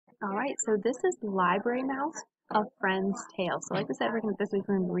All right, so this is Library Mouse, A Friend's Tale. So like I said, this week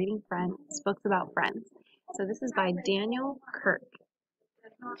we're going to be reading books about friends. So this is by Daniel Kirk.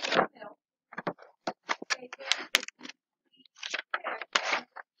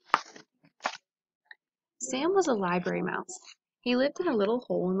 Sam was a library mouse. He lived in a little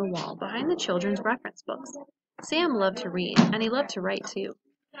hole in the wall behind the children's reference books. Sam loved to read, and he loved to write too.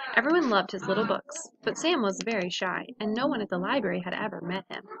 Everyone loved his little books, but Sam was very shy, and no one at the library had ever met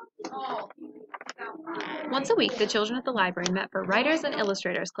him. Once a week, the children at the library met for Writers and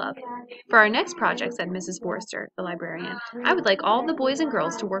Illustrators Club. "For our next project," said Mrs. Forrester, the librarian, "I would like all the boys and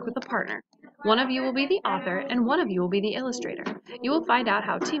girls to work with a partner. One of you will be the author, and one of you will be the illustrator. You will find out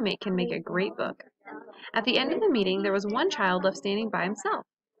how a teammate can make a great book." At the end of the meeting, there was one child left standing by himself.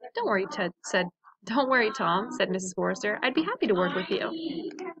 "Don't worry, "Don't worry, Tom," said Mrs. Forrester. "I'd be happy to work with you."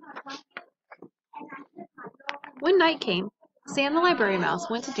 When night came, Sam the library mouse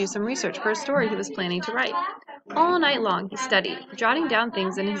went to do some research for a story he was planning to write. All night long he studied, jotting down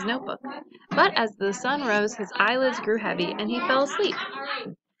things in his notebook. But as the sun rose, his eyelids grew heavy and he fell asleep.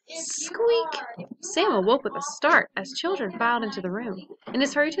 Squeak! Sam awoke with a start as children filed into the room. In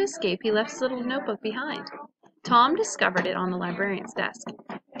his hurry to escape, he left his little notebook behind. Tom discovered it on the librarian's desk.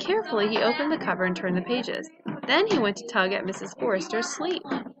 Carefully, he opened the cover and turned the pages. Then he went to tug at Mrs. Forrester's sleeve.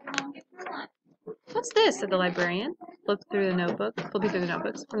 "What's this?" said the librarian, flipping through the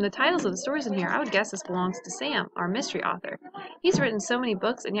notebooks. "From the titles of the stories in here, I would guess this belongs to Sam, our mystery author. He's written so many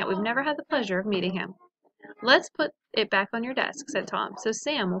books, and yet we've never had the pleasure of meeting him." "Let's put it back on your desk," said Tom, "so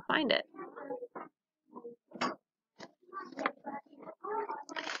Sam will find it."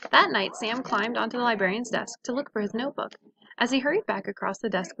 That night, Sam climbed onto the librarian's desk to look for his notebook. As he hurried back across the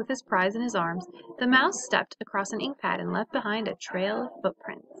desk with his prize in his arms, the mouse stepped across an ink pad and left behind a trail of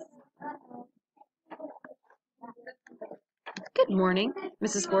footprints. "Good morning,"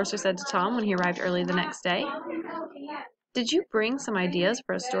 Mrs. Forrester said to Tom when he arrived early the next day. "Did you bring some ideas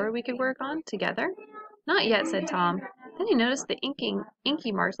for a story we could work on together?" "Not yet," said Tom. Then he noticed the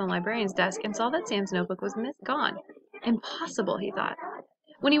inky marks on the librarian's desk and saw that Sam's notebook was gone. Impossible, he thought.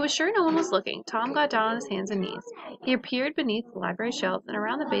 When he was sure no one was looking, Tom got down on his hands and knees. He peered beneath the library shelves and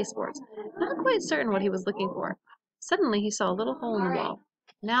around the baseboards, not quite certain what he was looking for. Suddenly he saw a little hole in the wall.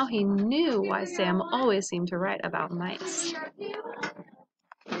 Now he knew why Sam always seemed to write about mice.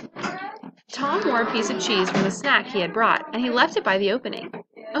 Tom wore a piece of cheese from the snack he had brought, and he left it by the opening.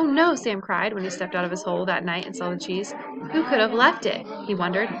 "Oh no!" Sam cried when he stepped out of his hole that night and saw the cheese. Who could have left it? He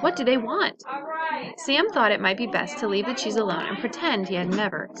wondered. What did they want? Sam thought it might be best to leave the cheese alone and pretend he had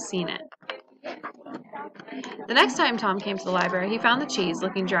never seen it. The next time Tom came to the library, he found the cheese,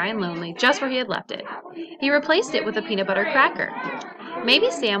 looking dry and lonely, just where he had left it. He replaced it with a peanut butter cracker. Maybe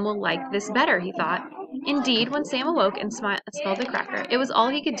Sam will like this better, he thought. Indeed, when Sam awoke and smelled the cracker, it was all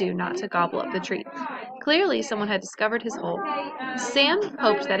he could do not to gobble up the treat. Clearly, someone had discovered his hole. Sam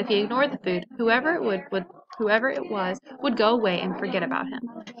hoped that if he ignored the food, whoever it was would go away and forget about him.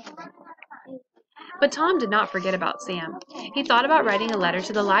 But Tom did not forget about Sam. He thought about writing a letter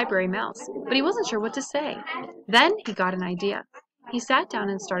to the library mouse, but he wasn't sure what to say. Then he got an idea. He sat down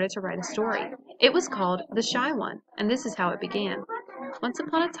and started to write a story. It was called The Shy One, and this is how it began. Once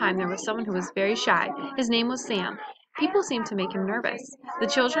upon a time there was someone who was very shy. His name was Sam. People seemed to make him nervous. The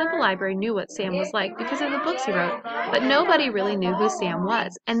children at the library knew what Sam was like because of the books he wrote, but nobody really knew who Sam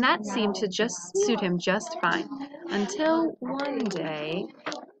was, and that seemed to just suit him just fine. Until one day...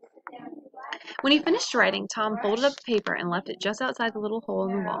 When he finished writing, Tom folded up the paper and left it just outside the little hole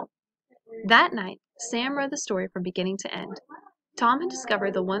in the wall. That night, Sam read the story from beginning to end. Tom had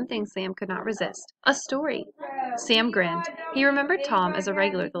discovered the one thing Sam could not resist, a story. Sam grinned. He remembered Tom as a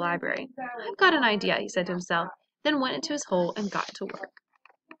regular at the library. "I've got an idea," he said to himself, then went into his hole and got to work.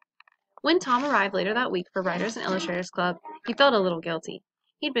 When Tom arrived later that week for Writers and Illustrators Club, he felt a little guilty.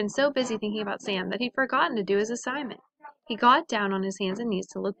 He'd been so busy thinking about Sam that he'd forgotten to do his assignment. He got down on his hands and knees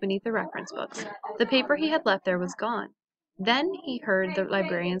to look beneath the reference books. The paper he had left there was gone. Then he heard the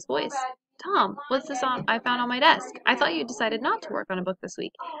librarian's voice. "Tom, what's this I found on my desk? I thought you decided not to work on a book this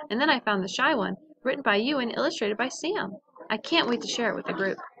week, and then I found The Shy One, written by you and illustrated by Sam. I can't wait to share it with the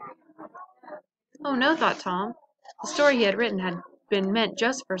group." Oh no, thought Tom. The story he had written had been meant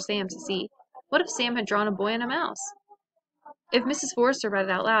just for Sam to see. What if Sam had drawn a boy and a mouse? If Mrs. Forrester read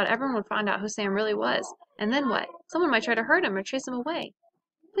it out loud, everyone would find out who Sam really was. And then what? Someone might try to hurt him or chase him away.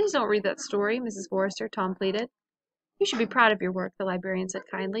 "Please don't read that story, Mrs. Forrester," Tom pleaded. "You should be proud of your work," the librarian said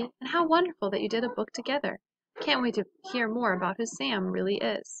kindly, "and how wonderful that you did a book together. Can't wait to hear more about who Sam really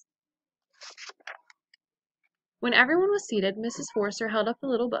is." When everyone was seated, Mrs. Forrester held up the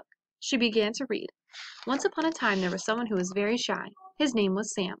little book. She began to read. Once upon a time there was someone who was very shy. His name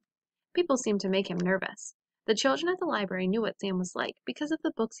was Sam. People seemed to make him nervous. The children at the library knew what Sam was like because of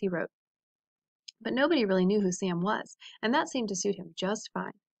the books he wrote, but nobody really knew who Sam was, and that seemed to suit him just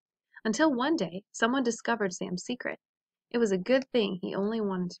fine. Until one day, someone discovered Sam's secret. It was a good thing he only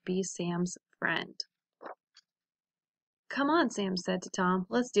wanted to be Sam's friend. "Come on," Sam said to Tom.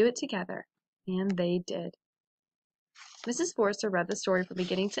 "Let's do it together." And they did. Mrs. Forrester read the story from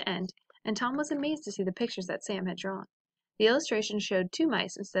beginning to end, and Tom was amazed to see the pictures that Sam had drawn. The illustrations showed 2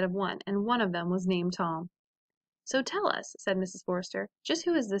 mice instead of 1, and one of them was named Tom. "So tell us," said Mrs. Forrester, "just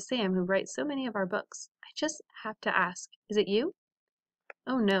who is this Sam who writes so many of our books? I just have to ask, is it you?"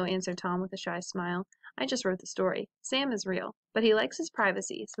 "Oh, no," answered Tom with a shy smile. "I just wrote the story. Sam is real, but he likes his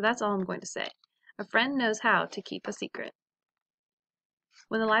privacy, so that's all I'm going to say. A friend knows how to keep a secret."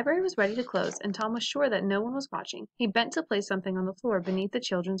 When the library was ready to close and Tom was sure that no one was watching, he bent to place something on the floor beneath the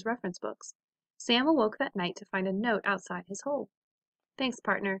children's reference books. Sam awoke that night to find a note outside his hole. "Thanks,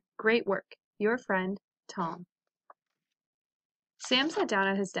 partner. Great work. Your friend, Tom." Sam sat down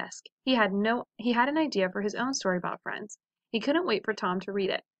at his desk. He had an idea for his own story about friends. He couldn't wait for Tom to read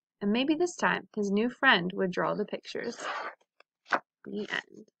it, and maybe this time his new friend would draw the pictures. The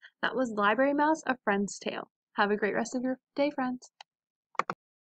end. That was Library Mouse: A Friend's Tale. Have a great rest of your day, friends.